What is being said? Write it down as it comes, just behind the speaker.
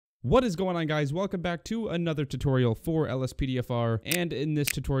What is going on, guys? Welcome back to another tutorial for LSPDFR, and in this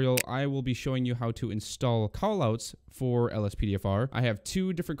tutorial I will be showing you how to install callouts for LSPDFR. I have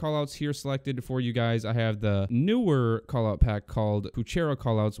two different callouts here selected for you guys. I have the newer callout pack called Puchero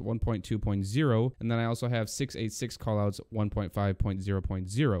Callouts 1.2.0, and then I also have 686 callouts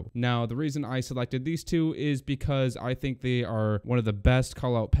 1.5.0.0. Now, the reason I selected these two is because I think they are one of the best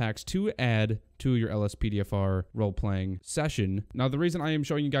callout packs to add to your LSPDFR role-playing session. Now, the reason I am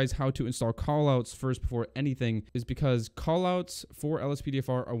showing you guys how to install callouts first before anything is because callouts for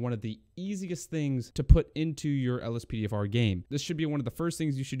LSPDFR are one of the easiest things to put into your LSPDFR game. This should be one of the first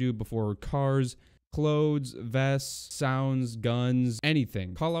things you should do before cars, clothes, vests, sounds, guns,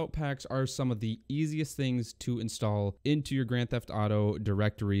 anything. Callout packs are some of the easiest things to install into your Grand Theft Auto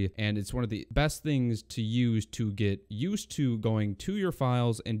directory, and it's one of the best things to use to get used to going to your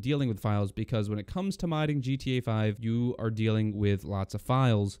files and dealing with files, because when it comes to modding GTA 5, you are dealing with lots of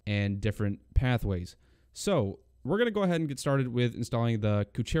files and different pathways. So we're going to go ahead and get started with installing the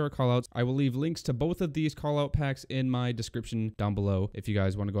Puchero callouts. I will leave links to both of these callout packs in my description down below if you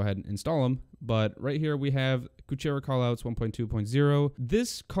guys want to go ahead and install them. But right here we have Puchero callouts 1.2.0.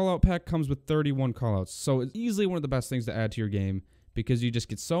 This callout pack comes with 31 callouts, so it's easily one of the best things to add to your game because you just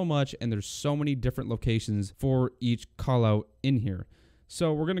get so much and there's so many different locations for each callout in here.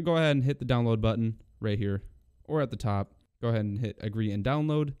 So we're going to go ahead and hit the download button right here or at the top. Go ahead and hit agree and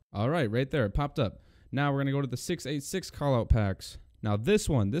download. All right, right there, it popped up. Now we're going to go to the 686 callout packs. Now this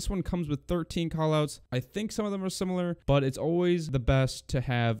one comes with 13 callouts. I think some of them are similar, but it's always the best to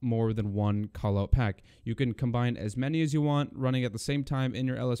have more than one callout pack. You can combine as many as you want running at the same time in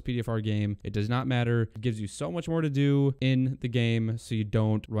your LSPDFR game. It does not matter. It gives you so much more to do in the game so you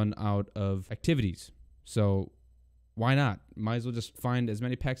don't run out of activities. So why not? Might as well just find as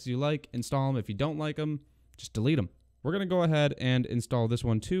many packs as you like, install them. If you don't like them, just delete them. We're going to go ahead and install this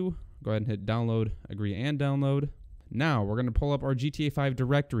one too. Go ahead and hit download, agree and download. Now we're going to pull up our GTA 5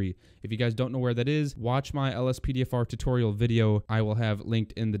 directory. If you guys don't know where that is, watch my LSPDFR tutorial video. I will have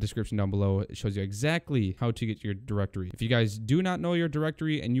linked in the description down below. It shows you exactly how to get your directory. If you guys do not know your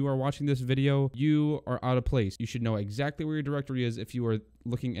directory and you are watching this video, you are out of place. You should know exactly where your directory is if you are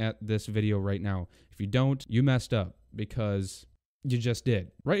looking at this video right now. If you don't, you messed up because you just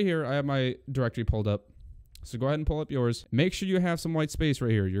did. Right here, I have my directory pulled up. So go ahead and pull up yours. Make sure you have some white space right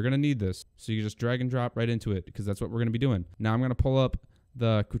here. You're going to need this. So you just drag and drop right into it because that's what we're going to be doing. Now I'm going to pull up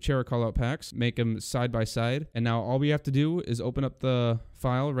the Puchero callout packs, make them side by side. And now all we have to do is open up the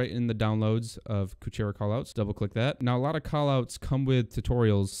file right in the downloads of Puchero callouts. Double click that. Now a lot of callouts come with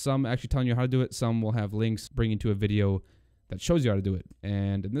tutorials. Some actually telling you how to do it. Some will have links bringing to a video that shows you how to do it.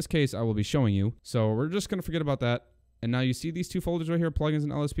 And in this case, I will be showing you. So we're just going to forget about that. And now you see these two folders right here, plugins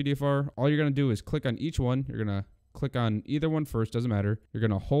and LSPDFR. All you're going to do is click on each one. You're going to click on either one first, doesn't matter. You're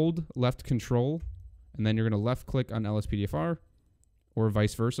going to hold left control, and then you're going to left click on LSPDFR, or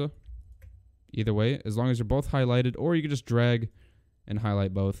vice versa. Either way, as long as they're both highlighted, or you can just drag and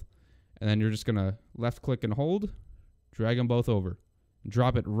highlight both. And then you're just going to left click and hold, drag them both over.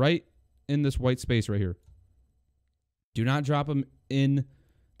 Drop it right in this white space right here. Do not drop them in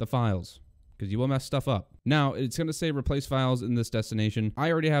the files, because you will mess stuff up. Now, it's going to say replace files in this destination.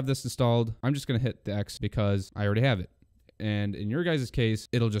 I already have this installed. I'm just going to hit the X because I already have it. And in your guys' case,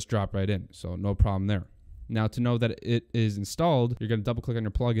 it'll just drop right in. So no problem there. Now, to know that it is installed, you're going to double click on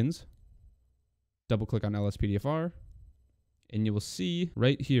your plugins, double click on LSPDFR, and you will see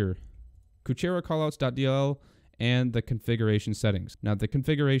right here, Puchero callouts.dll and the configuration settings. Now, the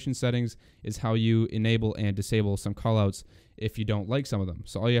configuration settings is how you enable and disable some callouts if you don't like some of them.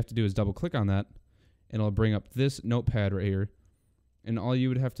 So all you have to do is double click on that, and it'll bring up this notepad right here. And all you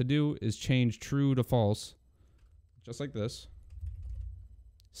would have to do is change true to false, just like this.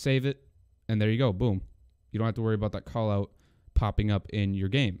 Save it, and there you go, boom. You don't have to worry about that callout popping up in your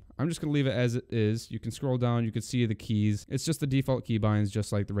game. I'm just gonna leave it as it is. You can scroll down, you can see the keys. It's just the default keybinds,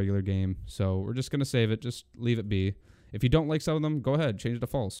 just like the regular game. So we're just gonna save it, just leave it be. If you don't like some of them, go ahead, change it to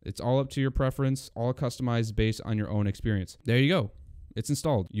false. It's all up to your preference, all customized based on your own experience. There you go. It's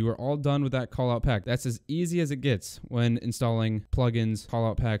installed. You are all done with that callout pack. That's as easy as it gets when installing plugins,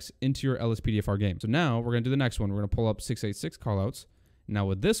 callout packs into your LSPDFR game. So now we're gonna do the next one. We're gonna pull up 686 callouts. Now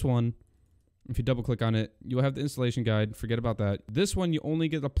with this one, if you double click on it, you'll have the installation guide. Forget about that. This one, you only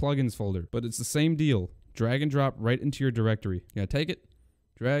get the plugins folder, but it's the same deal. Drag and drop right into your directory. You gotta take it,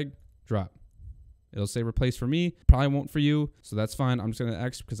 drag, drop. It'll say replace for me. Probably won't for you, so that's fine. I'm just gonna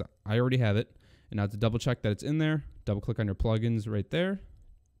X because I already have it. And now to double check that it's in there, double click on your plugins right there,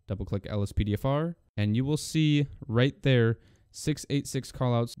 double click LSPDFR, and you will see right there 686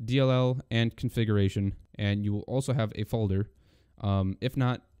 callouts, DLL, and configuration. And you will also have a folder. If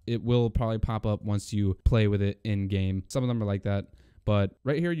not, it will probably pop up once you play with it in game. Some of them are like that. But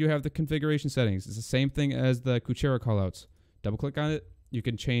right here, you have the configuration settings. It's the same thing as the Kuchera callouts. Double click on it. You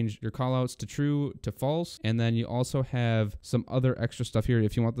can change your callouts to true, to false. And then you also have some other extra stuff here.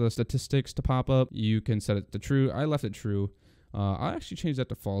 If you want the statistics to pop up, you can set it to true. I left it true. I actually changed that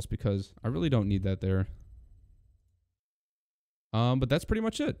to false because I really don't need that there. But that's pretty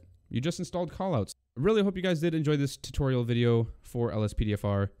much it. You just installed callouts. I really hope you guys did enjoy this tutorial video for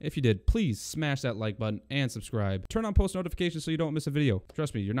LSPDFR. If you did, please smash that like button and subscribe. Turn on post notifications so you don't miss a video.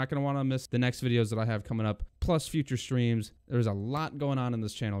 Trust me, you're not going to want to miss the next videos that I have coming up, plus future streams. There's a lot going on in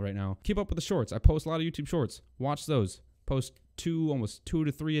this channel right now. Keep up with the shorts. I post a lot of YouTube shorts. Watch those. Post almost 2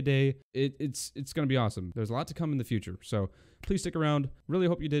 to 3 a day. It's going to be awesome. There's a lot to come in the future. So please stick around. Really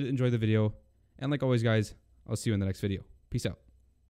hope you did enjoy the video. And like always, guys, I'll see you in the next video. Peace out.